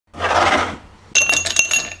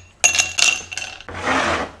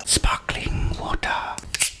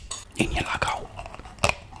in your lug hole.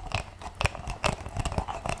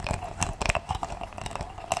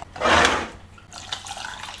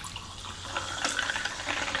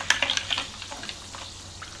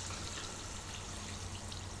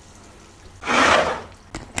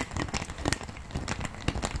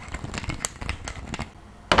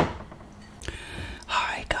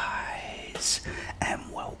 Hi guys,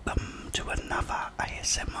 and welcome to another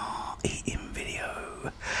ASMR eating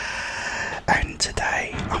video. And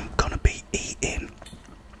today I'm gonna be eating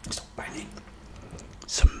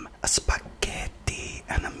some spaghetti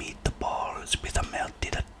and meatballs with a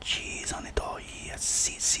melted cheese on it. Oh yes,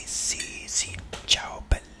 si, ciao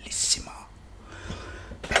bellissima,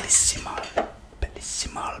 bellissima,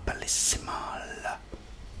 bellissima, bellissima.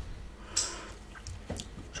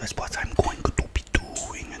 So that's what I'm going to be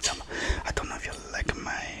doing. And I don't know if you like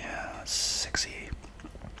my sexy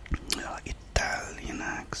Italian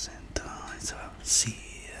accent. It's a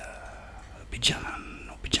Pigiano.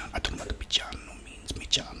 I don't know what the Pigiano means.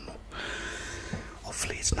 Pigiano.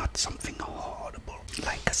 Hopefully it's not something horrible,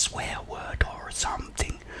 like a swear word or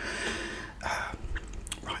something.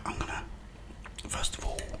 Right, I'm gonna, first of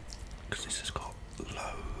all, because this has got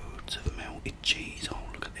loads of melted cheese. Oh,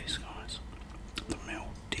 look at this, guys. The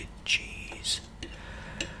melted cheese.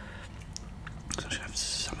 So I should have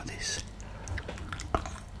some of this.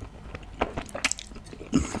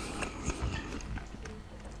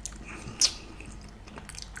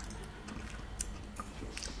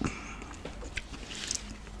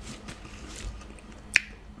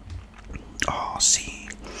 Oh, see.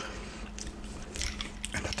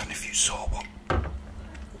 And I don't know if you saw what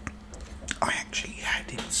I actually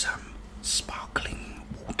added some sparkling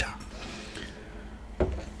water.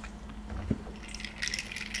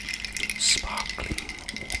 Sparkling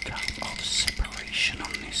water. Oh, the separation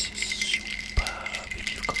on this is superb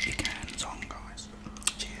if you've got your cans on, guys.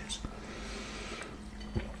 Cheers.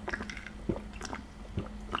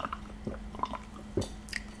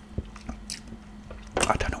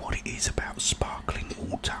 I don't know what it is about sparkling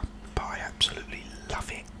water, but I absolutely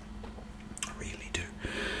love it. I really do.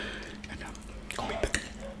 And got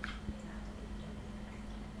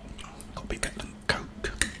to be better than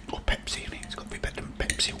Coke or Pepsi, and it's got to be better than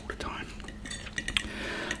Pepsi all the time.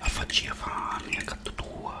 Faccia fame, got to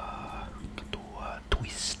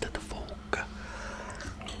twist the fork.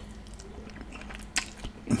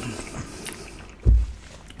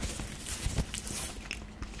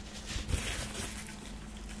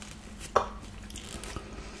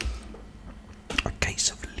 A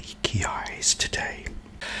case of leaky eyes today.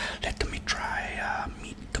 Let me try a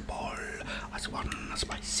meatball. As one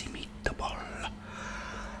spicy meatball.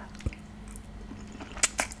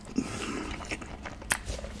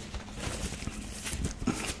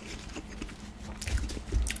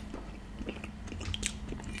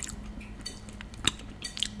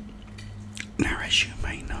 Now, as you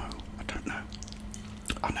may know, I don't know,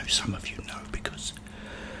 I know some of you know because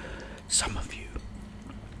some of you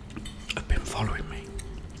have been following me,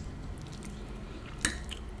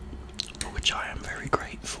 for which I am very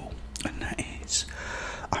grateful, and that is,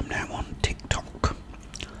 I'm now on TikTok.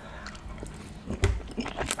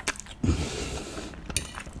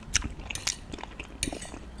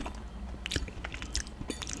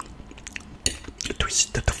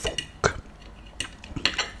 Twisted the fork.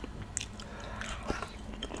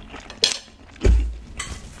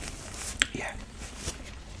 Yeah.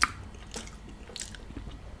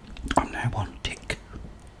 I'm now on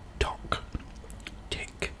TikTok.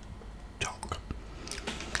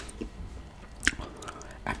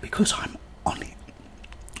 And because I'm on it,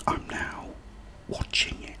 I'm now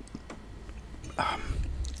watching it.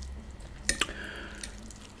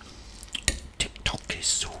 TikTok is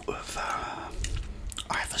sort of,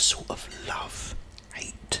 I have a sort of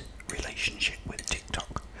love-hate relationship with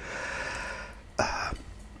TikTok.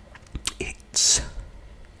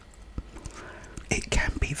 It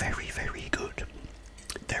can be very, very good.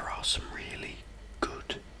 There are some really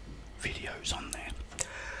good videos on there.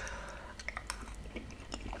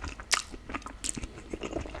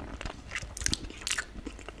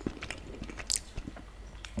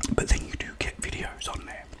 But then you do get videos on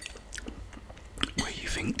there where you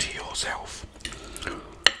think to yourself,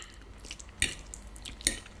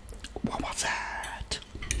 what was that?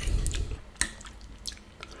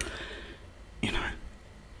 You know?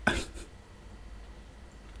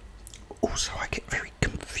 Also, I get very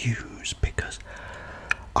confused because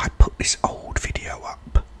I put this old video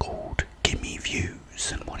up called Gimme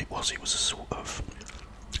Views, and what it was a sort of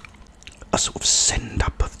send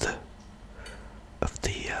up of the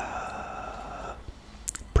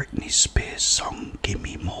Britney Spears song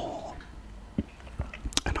Gimme More,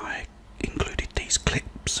 and I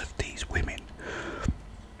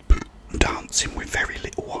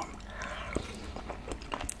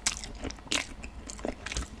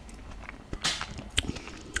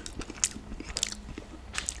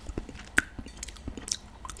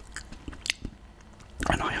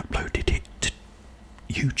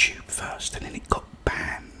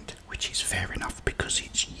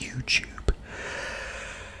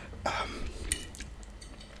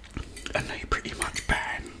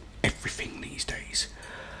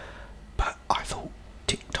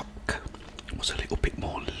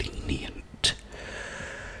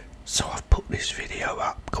this video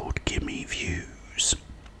up called Gimme Views,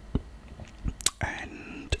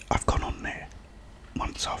 and I've gone on there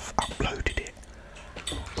once I've uploaded it.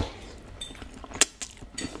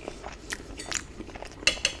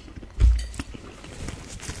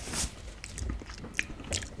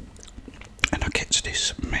 And I get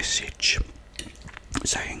this message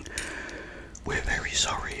saying, "We're very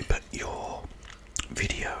sorry, but your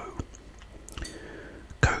video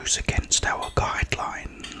goes against our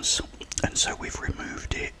guidelines, and so we've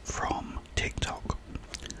removed it from TikTok."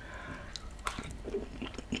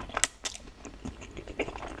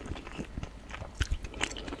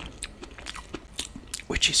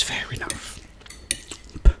 Which is fair enough.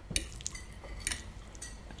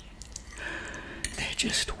 They're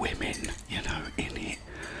just women, you know, in it,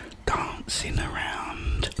 dancing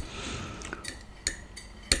around.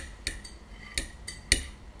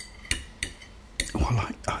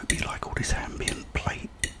 Well, I hope you like all this ambient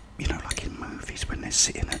plate, you know, like in movies when they're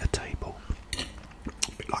sitting at a table.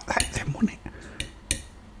 A bit like that then, wouldn't it?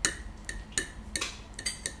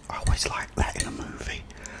 I always like that in a movie.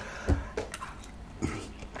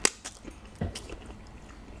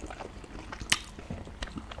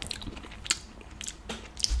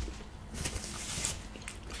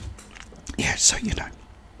 Yeah, so, you know,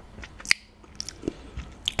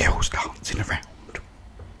 girls dancing around,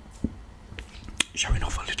 showing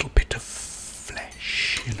off a little bit of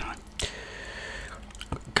flesh, you know,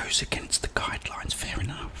 goes against the guidelines, fair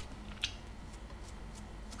enough.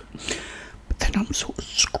 But then I'm sort of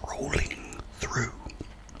scrolling through,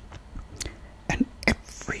 and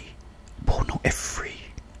not every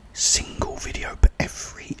single video, but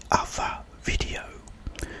every other video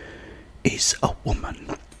is a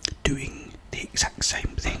woman doing the exact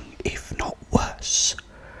same thing, if not worse.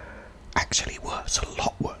 Actually worse, a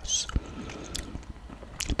lot worse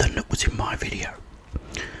than it was in my video.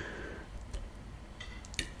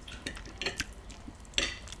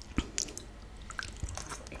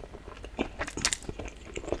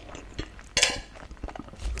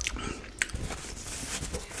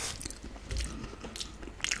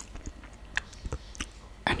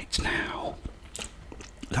 And it's now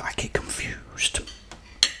that I get confused.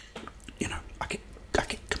 You know, I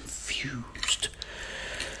get confused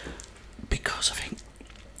because I think,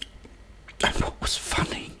 and what was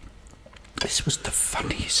funny, this was the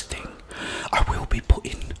funniest thing. I will be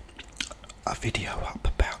putting a video up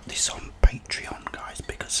about this on Patreon, guys,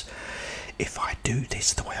 because if I do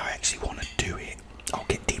this the way I actually want to do it, I'll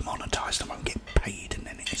get demonetized, I won't get paid, and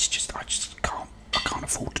then it's just, I can't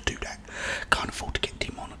afford to do that. Can't afford to get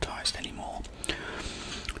demonetized anymore.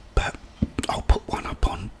 But I'll put one up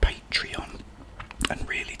on Patreon and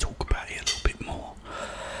really talk about it a little bit more.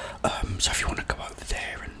 So if you want to go over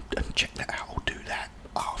there and check that out, I'll do that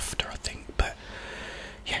after, I think. But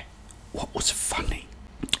yeah, what was funny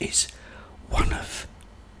is one of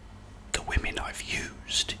the women I've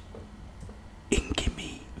used in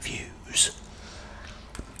Gimme Views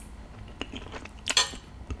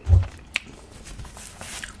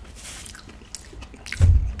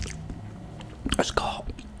has got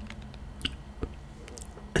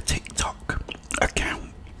a TikTok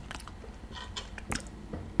account,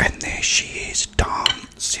 and there she is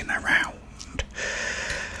dancing around,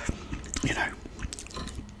 you know,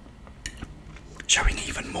 showing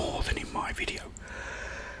even more than in my video.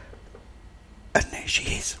 And there she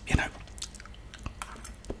is, you know.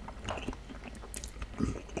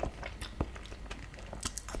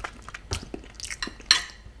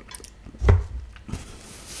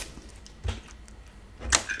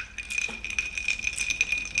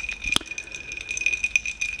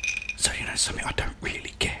 So, you know, something I don't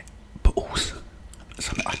really get, but also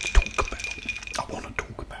something I talk about. I want to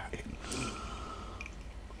talk about it.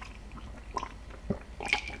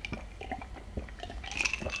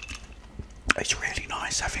 It's really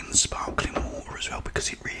nice having the sparkling water as well, because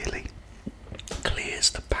it really clears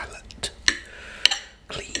the palate,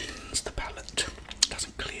 cleans the palate.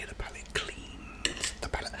 Doesn't clear the palate, cleans the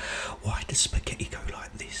palate. Why does spaghetti go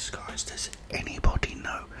like this, guys? Does anybody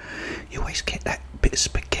know? You always get that bit of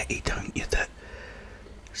spaghetti, don't you, that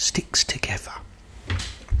sticks together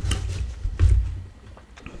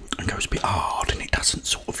and goes a bit hard, and it doesn't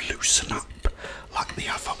sort of loosen up like the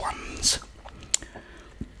other ones.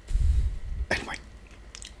 Anyway,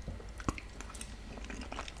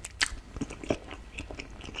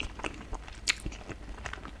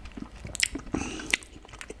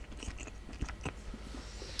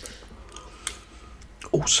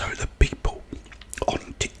 also the people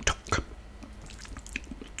on TikTok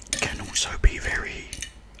can also be very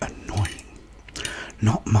annoying.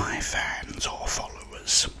 Not my fans or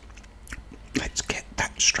followers. Let's get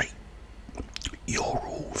that straight. you're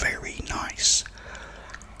all very nice.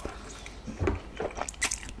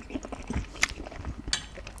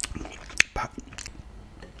 But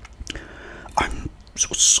I'm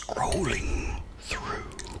sort of scrolling through,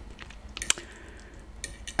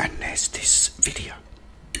 and there's this video.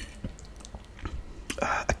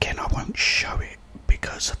 Again, I won't show it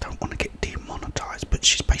because I don't want to get demonetized, but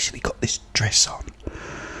she's basically got this dress on,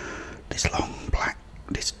 this long black,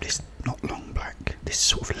 this not long black, this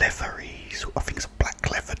sort of leathery, I think it's a black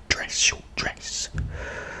leather dress, short dress,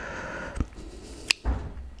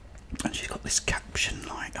 and she's got this caption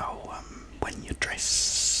like, when your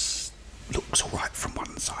dress looks alright from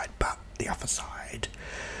one side but the other side,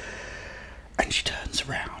 and she turns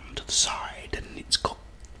around to the side and it's got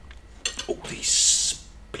all these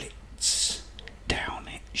splits down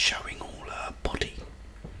it showing all her body,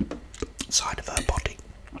 side of her body.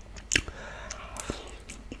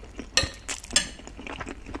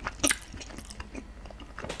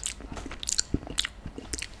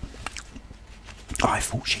 I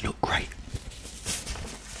thought she looked great.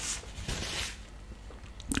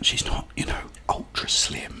 She's not, ultra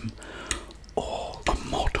slim or a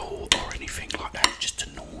model or anything like that, just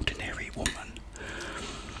an ordinary woman,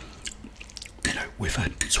 with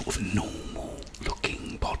a sort of normal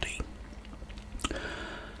looking body.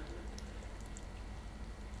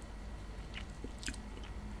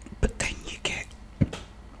 But then you get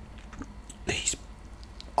these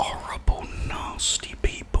horrible, nasty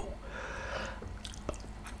people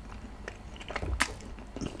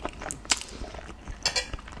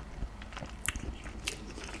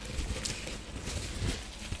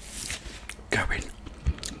going,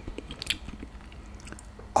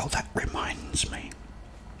 oh, that reminds me,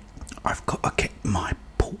 I've got to get my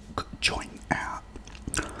pork joint out.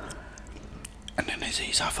 And then there's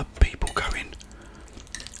these other people going,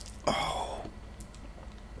 oh,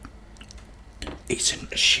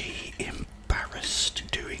 isn't she embarrassed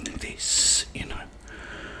doing this,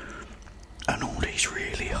 and all these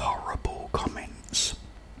really horrible comments.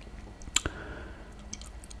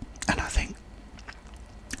 And I think,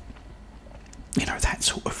 that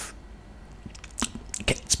sort of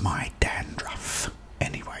gets my dandruff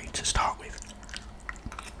anyway, to start with.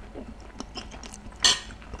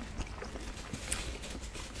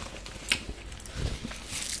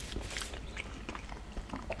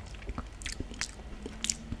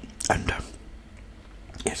 And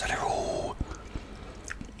so they're all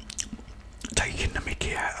taking the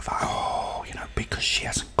mickey out of her, because she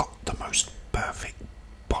hasn't got the most perfect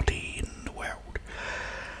body in the world.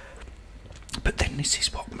 But then this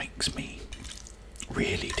is what makes me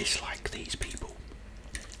really dislike these people.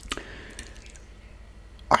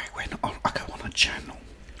 I go on a channel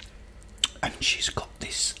and she's got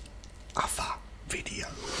this other video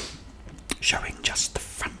showing just the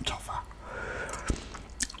front of her,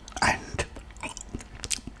 and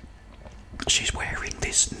she's wearing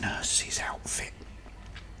this nurse's outfit,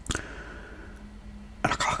 and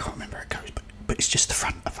I can't remember how it goes, but it's just the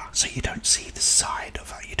front of her, so you don't see the side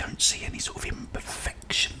of her, you don't see any sort of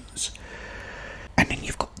imperfections. And then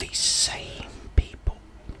you've got these same people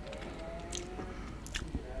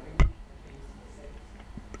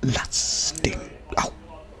lusting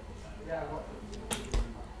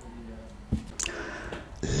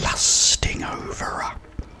over her.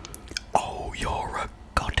 Oh, you're a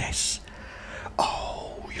goddess.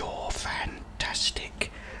 Oh, you're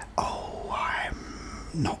fantastic. Oh, I'm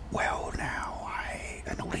not well now.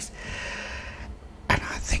 And all this. And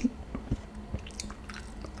I think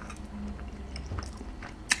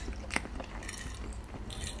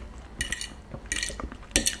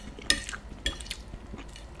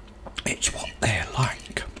it's what they're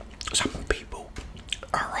like. Some people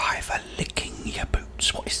are either licking your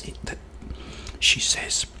boots. What is it that she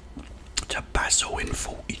says to Basil in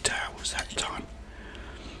 40 Tales that time?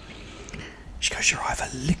 She goes, you're either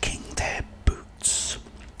licking their boots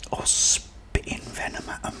or spitting venom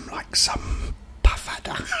at them like some puff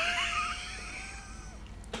adder.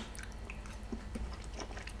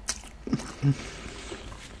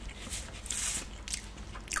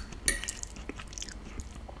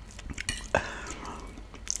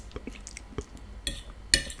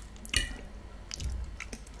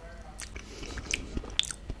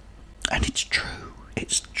 And it's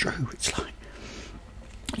true, it's like,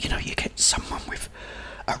 you get someone with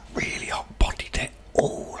a really hot body, they're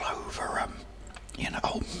all over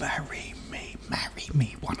oh, marry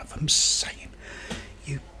me, one of them's saying,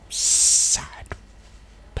 you sad,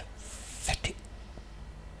 pathetic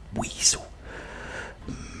weasel,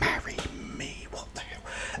 marry me, what the hell?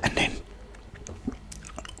 And then,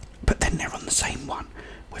 but then they're on the same one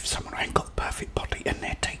with someone who ain't got a perfect body and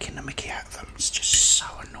they're taking the mickey out of them. It's just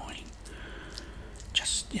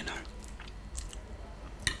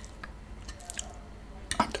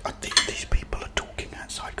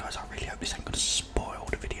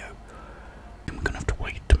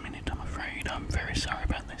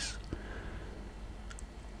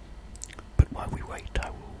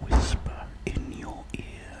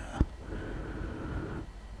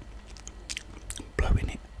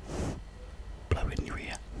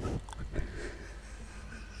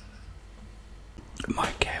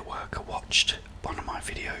my care worker watched one of my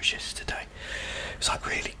videos yesterday. It was like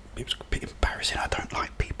really, it was a bit embarrassing. I don't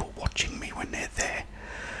like people watching me when they're there.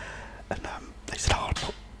 And they said, "Oh,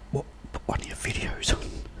 put one of your videos on."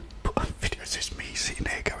 Put on videos. It's me sitting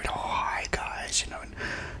there going, "Oh, hi guys," you know, and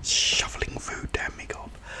shoveling food down me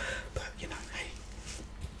gob. But you know, hey,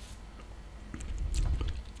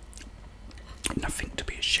 nothing to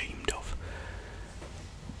be ashamed of.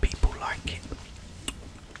 People like it,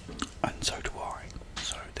 and so do I.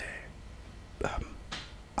 So there,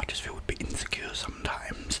 I just feel a bit insecure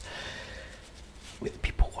sometimes with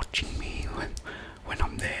people watching me when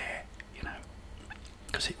I'm there, you know,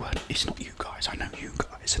 because it's not you guys. I know you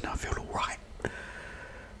guys, and I feel all right.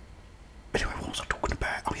 Anyway, what was I talking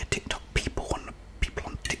about? Oh yeah, TikTok. People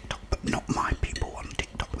on TikTok, but not my people on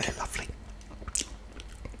TikTok. They're lovely.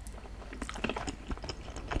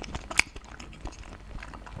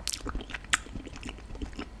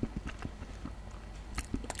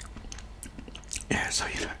 Yeah, so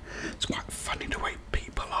you know, it's quite funny the way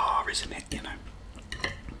people are, isn't it? You know.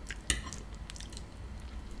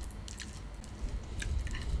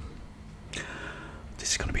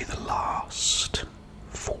 This is going to be the last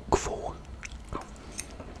forkful.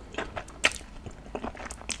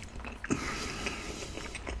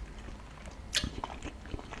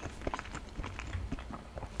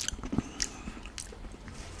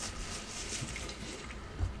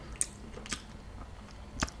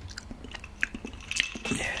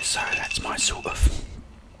 Yeah, so that's my sort of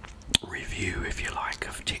review, if you like,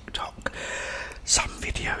 of TikTok. Some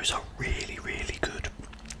videos are really, really good.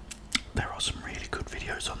 There are some really good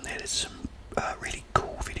videos on there. There's some really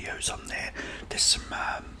cool videos on there. There's some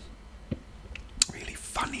really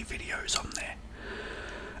funny videos on there.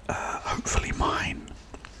 Hopefully mine,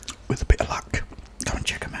 with a bit of luck. Go and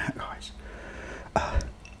check them out, guys.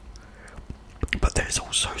 But there's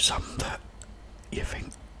also some that you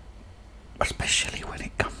think, especially when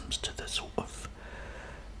it comes to the sort of,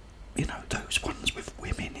 you know, those ones with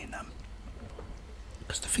women in them,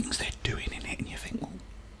 because the things they're doing in it, and you think, well,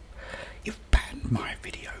 you've banned my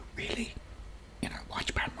video, really? You know, why'd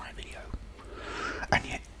you ban my video? And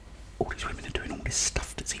yet, all these women are doing all this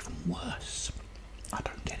stuff that's even worse. I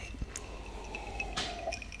don't get it.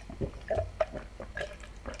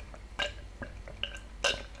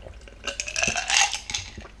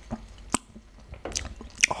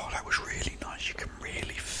 Oh, that was really nice. You can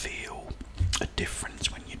really feel a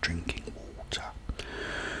difference when you're drinking water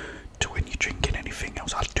to when you're drinking anything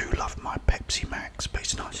else. I do love my Pepsi Max, but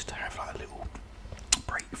it's nice to have like a little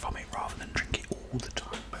break from it rather than drink it all the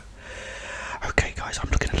time. But okay, guys, I'm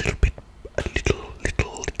looking a little bit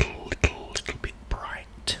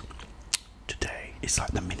bright today. It's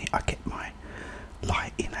like the minute I get my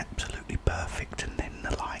lighting absolutely perfect, and then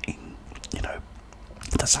the lighting, you know,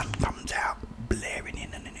 the sun comes out blaring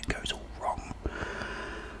in, and then it goes all wrong.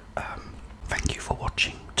 Thank you for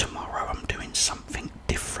watching. Tomorrow I'm doing something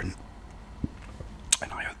different,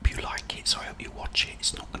 and I hope you like it, so I hope you watch it.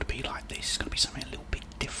 It's not going to be like this. It's going to be something a little bit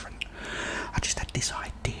different. I just had this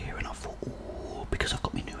idea, and I thought, oh, because I've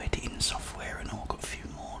got my new editing software and I've got a few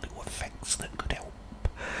more little effects that could help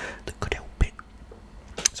it.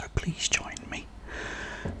 So please join me,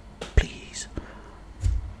 please.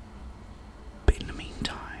 But in the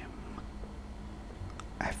meantime,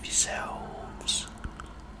 have yourself